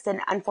son's 6,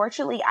 and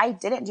unfortunately I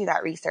didn't do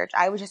that research.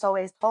 I was just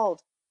always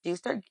told,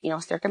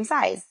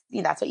 circumcise.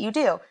 That's what you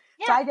do.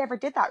 Yeah. So I never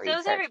did that research. So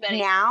is everybody.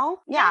 Now,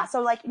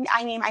 so like,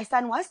 I mean, my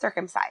son was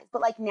circumcised,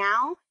 but like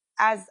now,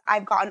 as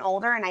I've gotten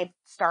older and I've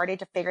started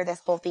to figure this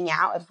whole thing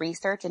out of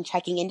research and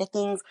checking into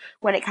things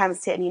when it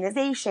comes to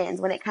immunizations,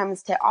 when it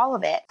comes to all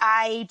of it,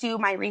 I do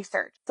my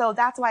research. So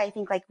that's why I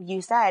think, like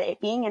you said,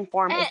 being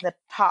informed is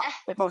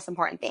the most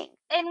important thing.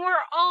 And we're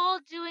all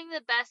doing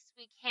the best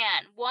we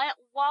can.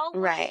 While we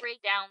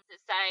break down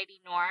society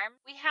norm,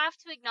 we have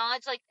to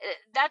acknowledge, like,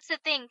 that's the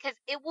thing, because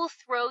it will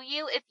throw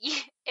you,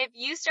 if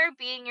you start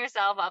beating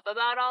yourself up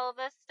about all of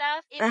this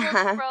stuff, it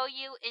will throw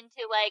you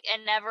into, like,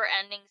 a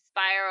never-ending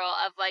spiral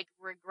of, like,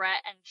 regret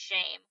and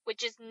shame,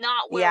 which is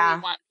not where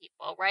we want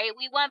people, right?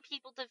 We want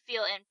people to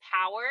feel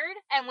empowered,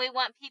 and we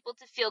want people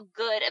to feel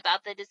good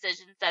about the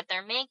decisions that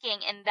they're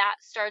making, and that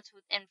starts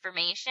with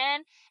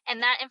information,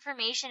 and that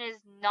information is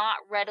not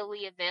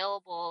readily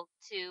available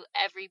to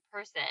every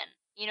person.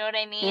 You know what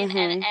I mean?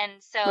 And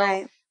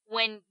so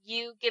when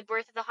you give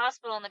birth at the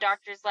hospital and the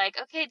doctor's like,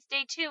 okay, it's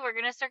day 2, we're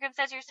going to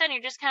circumcise your son,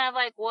 you're just kind of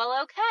like,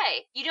 well,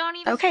 okay. You don't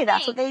even think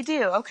that's what they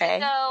do. Okay.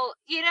 So,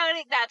 you know,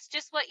 that's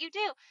just what you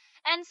do.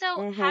 And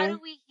so how do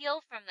we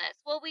heal from this?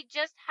 Well, we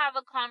just have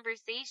a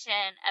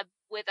conversation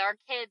with our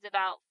kids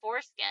about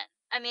foreskin.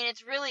 I mean,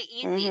 it's really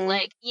easy. Mm-hmm.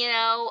 Like,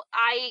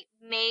 I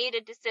made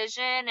a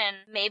decision and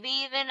maybe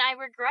even I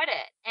regret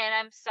it and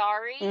I'm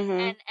sorry Mm-hmm.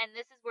 and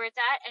this is where it's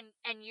at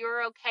and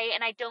you're okay.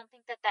 And I don't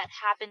think that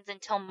happens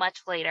until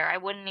much later. I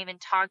wouldn't even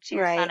talk to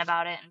your son Right.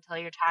 about it until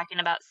you're talking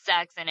about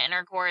sex and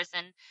intercourse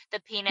and the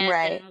penis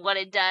Right. and what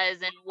it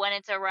does and when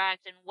it's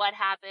erect and what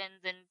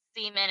happens and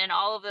semen and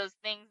all of those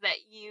things that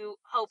you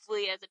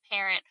hopefully as a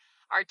parent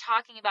are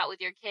talking about with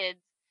your kids,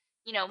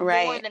 more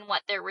Right. than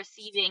what they're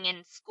receiving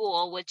in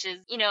school, which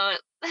is,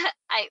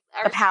 A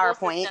our school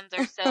PowerPoint. systems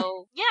are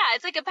so, yeah,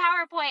 it's like a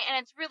PowerPoint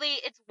and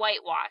it's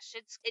whitewash.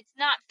 It's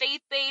not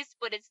faith-based,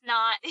 but it's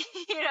not,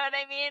 you know what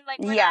I mean? Like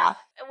Yeah.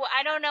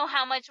 I don't know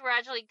how much we're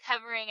actually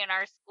covering in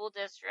our school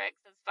districts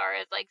as far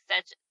as like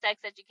sex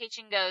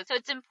education goes. So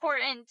it's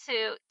important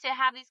to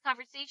have these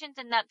conversations,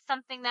 and that's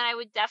something that I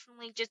would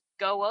definitely just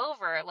go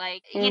over.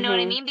 Like, you know what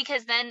I Mm-hmm. mean?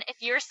 Because then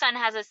if your son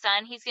has a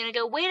son, he's going to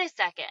go, wait a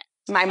second.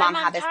 My My mom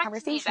mom had this talked to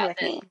me conversation about with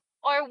this. me.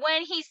 Or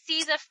when he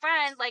sees a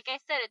friend, like I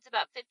said, it's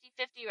about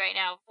 50-50 right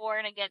now, for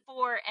and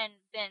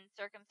been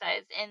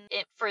circumcised in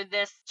it for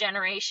this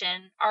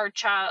generation, our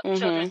Mm-hmm.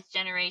 children's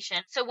generation.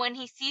 So when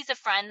he sees a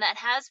friend that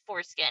has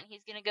foreskin,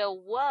 he's going to go,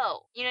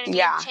 whoa, you know what I mean?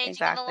 Yeah, Changing in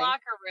the exactly.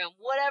 locker room,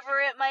 whatever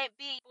it might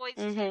be. Boys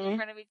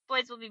Mm-hmm.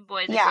 boys will be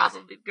boys and Yeah. girls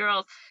will be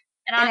girls.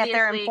 And And if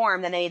they're obviously,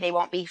 informed, then they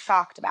won't be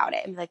shocked about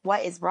it and be like,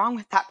 what is wrong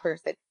with that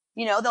person?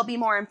 They'll be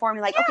more informed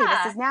and like, okay, this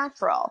yeah, is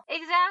natural.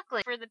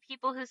 exactly. For the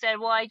people who said,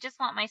 well, I just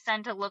want my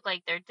son to look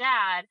like their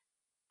dad,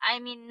 I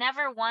mean,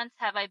 never once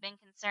have I been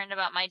concerned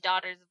about my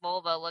daughter's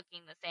vulva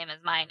looking the same as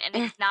mine. And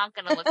it's not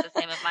going to look the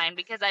same as mine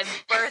because I've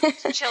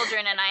birthed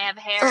children and I have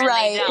hair and they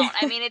Right. don't.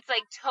 I mean, it's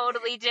like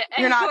totally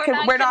We're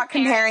not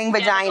comparing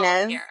genitals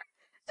vaginas. here.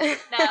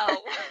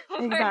 No,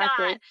 we're not.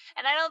 Exactly.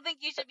 And I don't think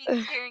you should be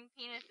comparing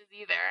penises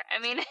either. I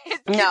mean,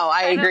 it's just No,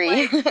 I kind of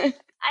agree. like,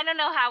 I don't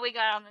know how we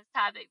got on this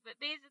topic, but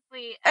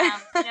basically,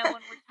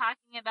 when we're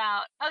talking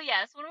about,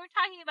 when we're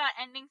talking about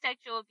ending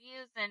sexual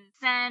abuse and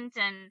consent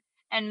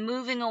and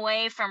moving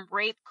away from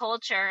rape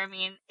culture, I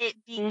mean,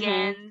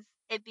 Mhm.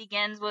 it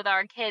begins with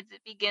our kids.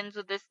 It begins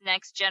with this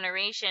next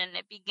generation.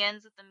 It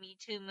begins with the Me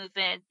Too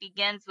movement. It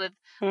begins with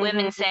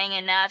women Mhm. saying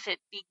enough. It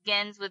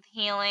begins with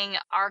healing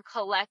our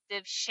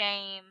collective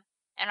shame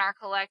and our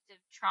collective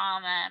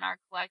trauma and our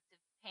collective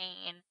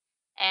pain.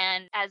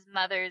 And as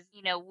mothers,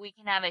 we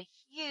can have a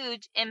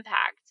huge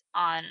impact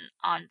on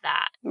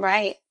that.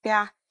 Right.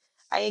 Yeah.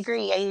 I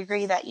agree. I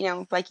agree that,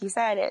 like you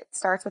said, it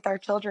starts with our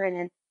children,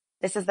 and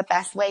this is the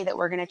best way that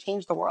we're going to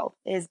change the world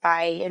is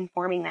by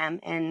informing them.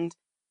 And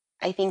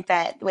I think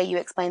that the way you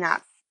explain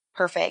that's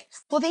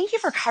perfect. Well, thank you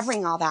for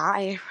covering all that.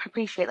 I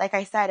appreciate, like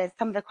I said, it's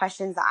some of the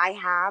questions that I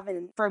have.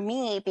 And for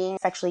me, being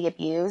sexually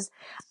abused,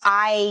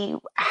 I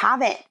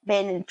haven't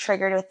been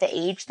triggered with the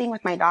age thing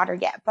with my daughter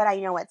yet, but I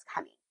know it's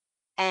coming.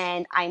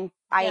 And I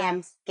Yeah.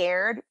 am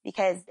scared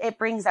because it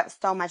brings up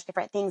so much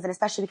different things. And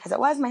especially because it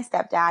was my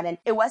stepdad and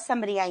it was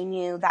somebody I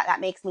knew that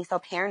makes me so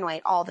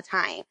paranoid all the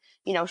time.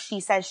 She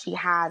says she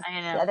has,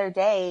 I know. the other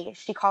day,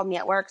 she called me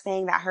at work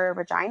saying that her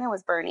vagina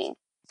was burning,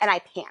 and I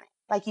panicked.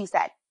 Like you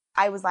said,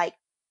 I was like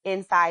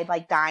inside,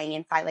 like dying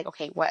inside, like,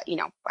 okay, what,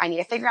 I need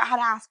to figure out how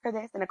to ask her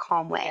this in a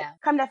calm way. Yeah.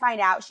 Come to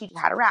find out she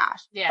had a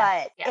rash. Yeah.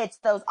 But Yeah. it's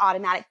those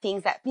automatic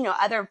things that,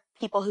 other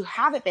people who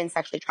haven't been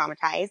sexually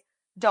traumatized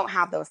don't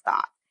have those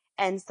thoughts.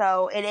 And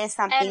so it is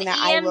something And that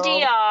I will.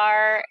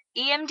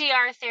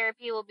 EMDR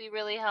therapy will be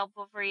really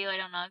helpful for you. I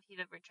don't know if you've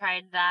ever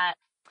tried that.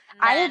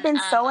 And I then have been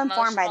so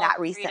informed by emotional that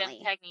freedom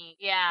recently. technique.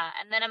 Yeah.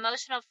 And then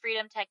emotional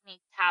freedom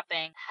technique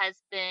tapping has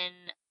been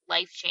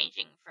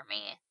life-changing for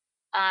me.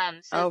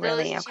 So Oh, those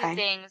really? two Okay.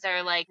 things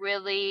are like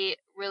really,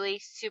 really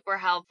super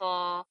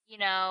helpful,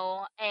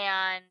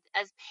 and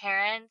as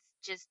parents,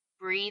 just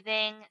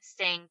breathing,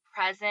 staying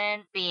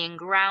present, being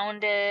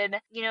grounded,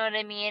 you know what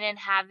I mean? And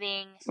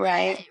having,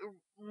 Right.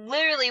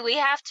 literally, we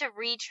have to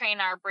retrain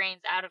our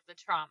brains out of the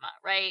trauma,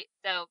 right?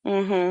 So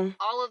Mm-hmm.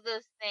 all of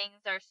those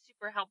things are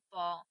super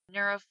helpful.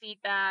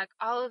 Neurofeedback,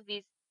 all of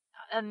these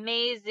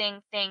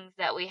amazing things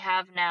that we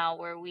have now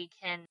where we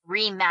can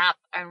remap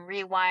and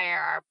rewire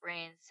our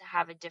brains to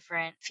have a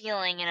different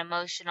feeling and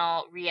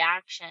emotional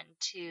reaction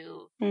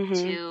to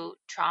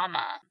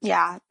trauma.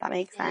 Yeah, that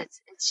makes sense.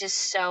 It's just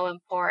so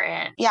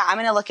important. Yeah, I'm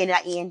going to look into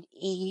that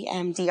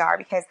EMDR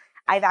because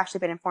I've actually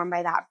been informed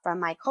by that from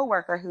my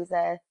coworker who's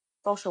a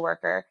social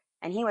worker,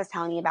 and he was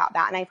telling me about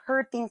that. And I've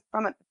heard things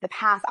from the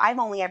past. I've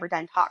only ever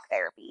done talk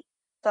therapy.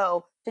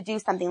 So to do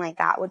something like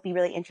that would be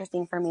really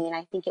interesting for me. And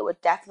I think it would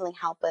definitely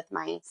help with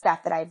my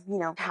stuff that I've,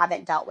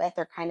 haven't dealt with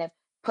or kind of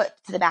put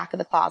to the back of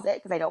the closet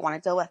because I don't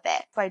want to deal with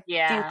it. So I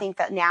do think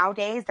that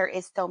nowadays there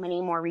is so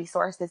many more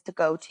resources to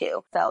go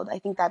to. So I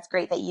think that's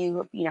great that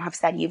you have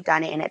said you've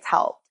done it and it's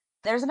helped.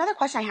 There's another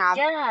question I have.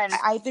 Yeah.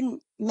 I've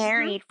been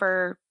married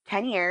for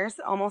 10 years,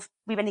 almost.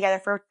 We've been together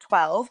for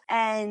 12.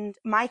 And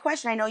my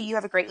question, I know you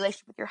have a great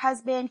relationship with your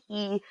husband.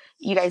 You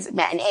guys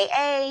met in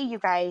AA. You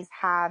guys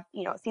have,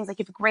 it seems like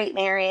you have a great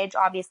marriage.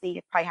 Obviously,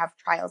 you probably have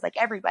trials like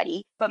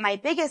everybody. But my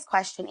biggest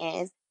question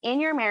is,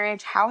 in your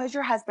marriage, how has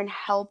your husband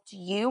helped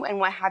you and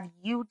what have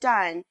you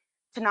done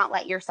to not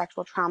let your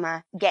sexual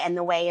trauma get in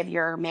the way of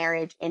your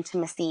marriage,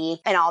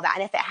 intimacy, and all that?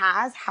 And if it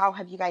has, how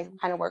have you guys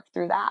kind of worked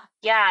through that?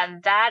 Yeah,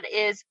 that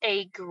is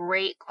a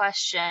great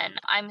question.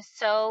 I'm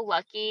so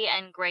lucky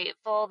and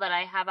grateful that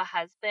I have a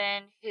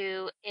husband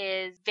who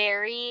is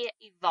very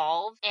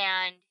evolved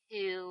and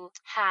who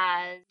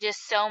has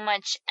just so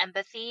much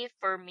empathy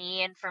for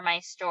me and for my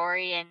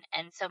story, and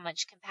so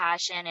much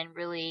compassion, and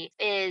really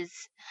is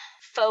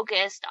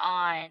focused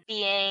on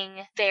being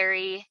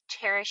very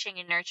cherishing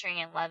and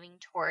nurturing and loving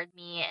toward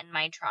me and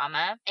my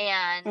trauma.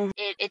 And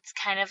it's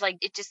kind of like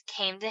it just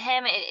came to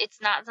him.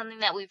 It's not something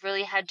that we've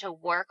really had to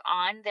work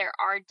on. There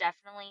are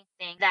definitely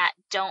things that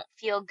don't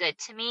feel good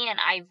to me, and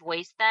I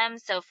voice them.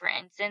 So for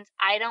instance,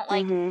 I don't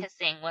like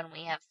kissing when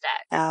we have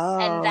sex.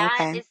 And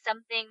that is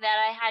something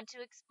that I had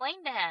to explain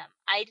to him.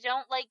 I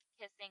don't like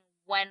kissing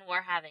when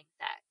we're having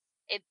sex.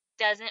 It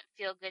doesn't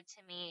feel good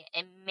to me.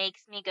 It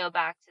makes me go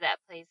back to that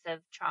place of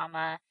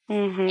trauma,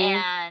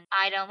 and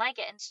I don't like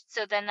it. And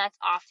so then that's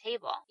off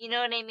table. You know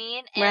what I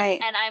mean?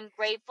 And I'm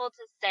grateful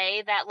to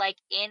say that, like,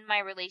 in my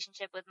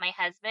relationship with my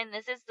husband,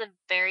 this is the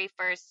very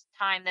first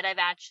time that I've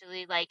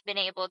actually, like, been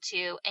able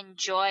to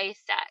enjoy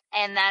sex,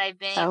 and that I've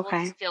been able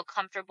to feel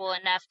comfortable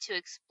enough to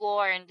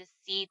explore and to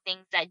see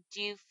things that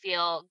do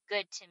feel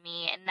good to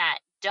me and that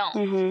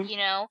don't, you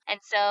know? And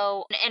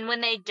so, and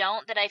when they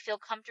don't, that I feel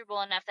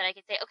comfortable enough that I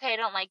can say, okay, I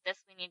don't like this.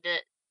 We need to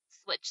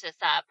switch this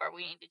up, or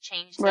we need to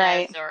change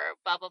this, or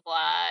blah, blah,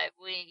 blah.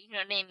 You know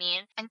what I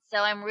mean? And so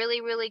I'm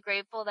really, really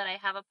grateful that I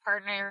have a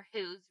partner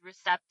who's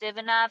receptive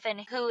enough and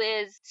who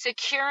is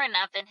secure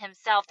enough in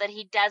himself that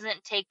he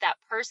doesn't take that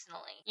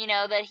personally, you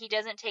know, that he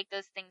doesn't take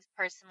those things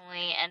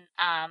personally. And,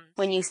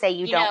 when you say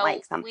you don't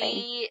like something,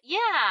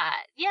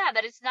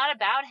 that it's not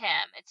about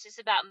him. It's just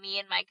about me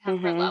and my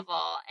comfort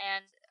level.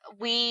 And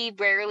we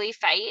rarely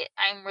fight.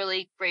 I'm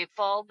really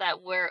grateful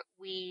that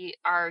we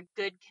are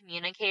good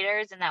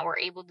communicators and that we're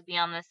able to be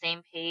on the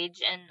same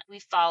page. And we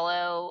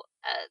follow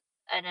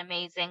an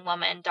amazing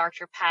woman,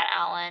 Dr. Pat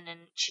Allen, and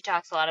she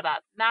talks a lot about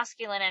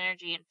masculine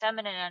energy and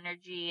feminine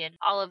energy and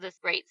all of this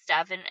great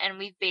stuff. And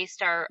we've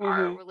based our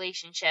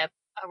relationship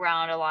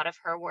around a lot of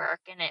her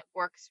work, and it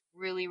works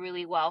really,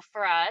 really well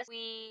for us.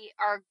 We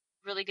are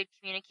really good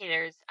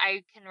communicators.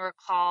 I can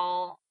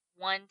recall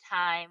one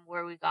time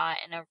where we got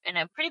in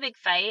a pretty big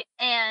fight,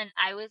 and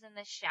I was in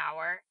the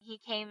shower. He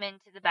came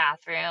into the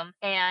bathroom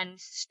and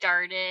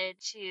started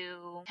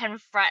to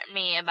confront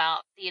me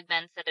about the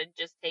events that had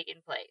just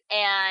taken place.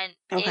 And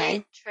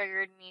it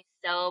triggered me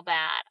so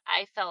bad.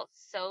 I felt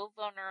so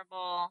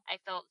vulnerable. I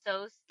felt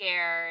so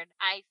scared.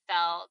 I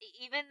felt,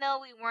 even though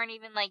we weren't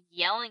even like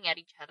yelling at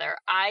each other,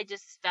 I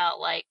just felt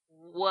like,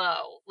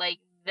 whoa, like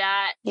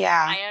that.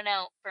 I don't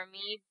know, for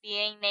me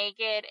being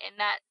naked in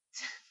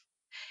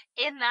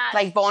that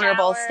like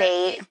vulnerable shower,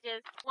 state, it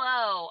just,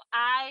 whoa,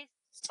 I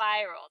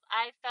spiraled.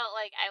 I felt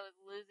like I was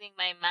losing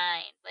my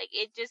mind. Like,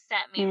 it just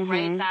sent me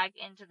right back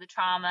into the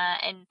trauma.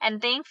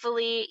 And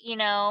thankfully, you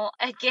know,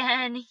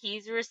 again,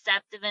 he's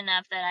receptive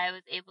enough that I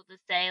was able to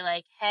say,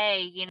 like,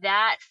 hey, you know,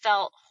 that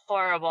felt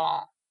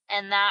horrible,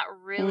 and that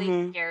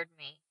really scared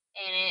me,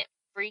 and it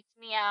freaked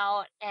me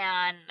out,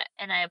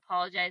 and I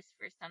apologize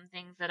for some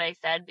things that I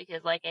said,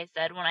 because like I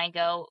said,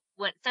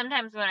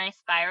 sometimes when I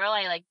spiral,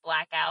 I like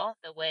black out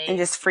the way and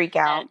just freak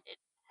out. it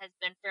has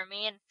been for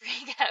me, and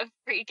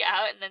freak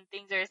out, and then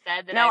things are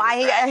said that No,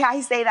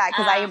 I say that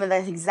because I am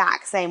the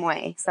exact same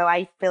way. So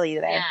I feel you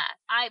there.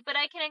 Yeah, but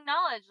I can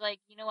acknowledge, like,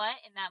 you know what?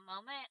 In that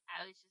moment,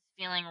 I was just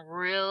feeling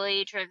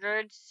really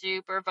triggered,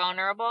 super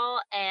vulnerable,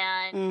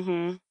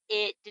 and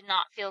it did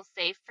not feel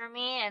safe for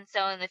me. And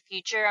so in the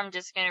future, I'm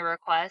just going to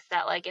request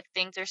that, like, if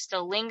things are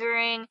still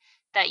lingering,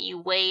 that you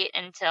wait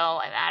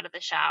until I'm out of the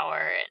shower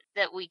and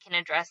that we can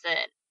address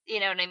it. You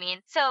know what I mean?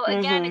 So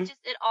again,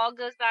 it all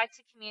goes back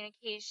to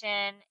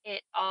communication.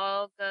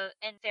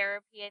 And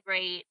therapy is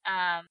great.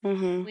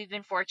 We've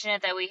been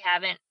fortunate that we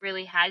haven't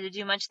really had to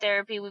do much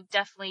therapy. We've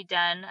definitely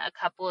done a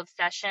couple of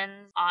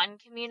sessions on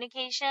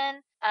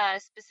communication,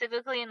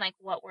 specifically in like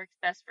what works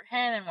best for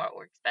him and what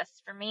works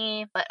best for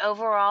me. But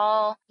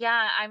overall,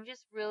 yeah, I'm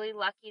just really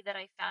lucky that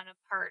I found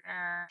a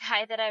partner. The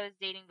guy that I was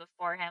dating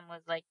before him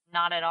was like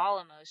not at all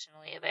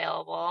emotionally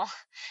available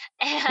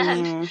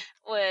and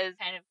was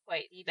kind of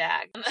quite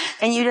the-bag.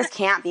 And you just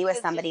can't be with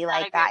somebody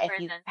like that if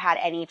you've had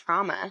any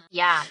trauma.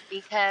 Yeah,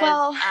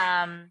 because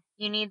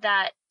you need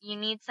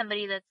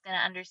somebody that's going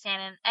to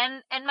understand.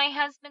 And my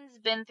husband's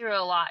been through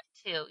a lot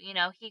too. You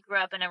know, he grew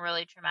up in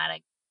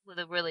with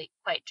a really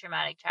quite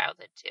traumatic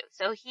childhood too.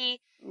 So he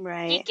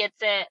gets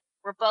it.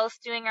 We're both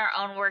doing our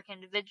own work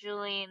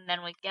individually and then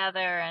together,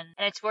 and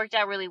it's worked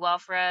out really well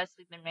for us.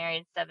 We've been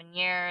married 7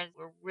 years.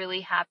 We're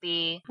really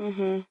happy,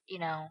 you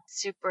know,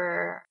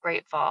 super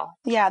grateful.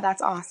 Yeah,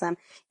 that's awesome.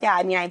 Yeah,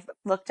 I mean, I've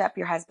looked up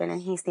your husband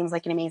and he seems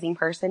like an amazing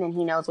person and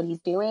he knows what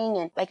he's doing.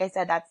 And like I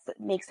said,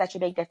 makes such a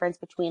big difference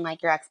between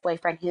like your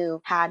ex-boyfriend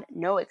who had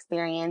no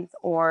experience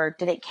or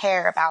didn't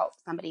care about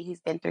somebody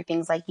who's been through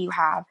things like you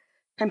have,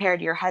 compared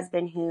to your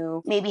husband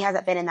who maybe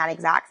hasn't been in that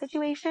exact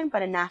situation,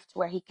 but enough to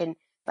where he can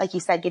like you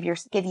said, give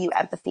you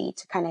empathy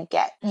to kind of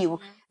get you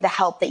the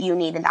help that you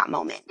need in that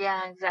moment.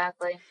 Yeah,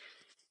 exactly.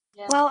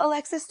 Yeah. Well,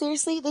 Alexis,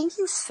 seriously, thank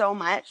you so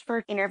much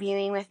for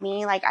interviewing with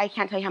me. Like, I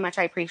can't tell you how much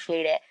I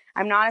appreciate it.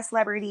 I'm not a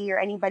celebrity or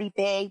anybody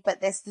big, but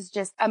this is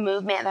just a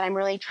movement that I'm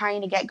really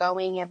trying to get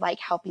going of like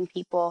helping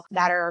people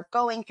that are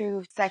going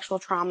through sexual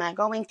trauma,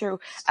 going through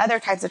other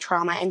types of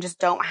trauma and just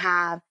don't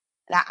have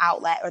that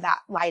outlet or that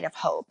light of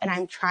hope. And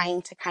I'm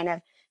trying to kind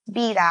of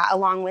be that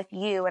along with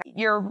you.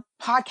 Your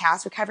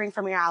podcast, Recovering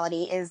from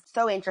Reality, is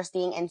so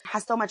interesting and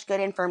has so much good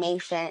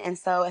information. And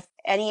so if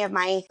any of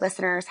my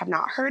listeners have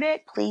not heard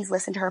it, please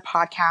listen to her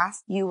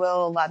podcast. You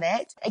will love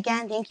it.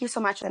 Again, thank you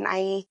so much. And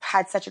I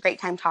had such a great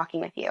time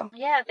talking with you.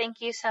 Yeah,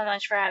 thank you so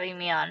much for having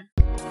me on.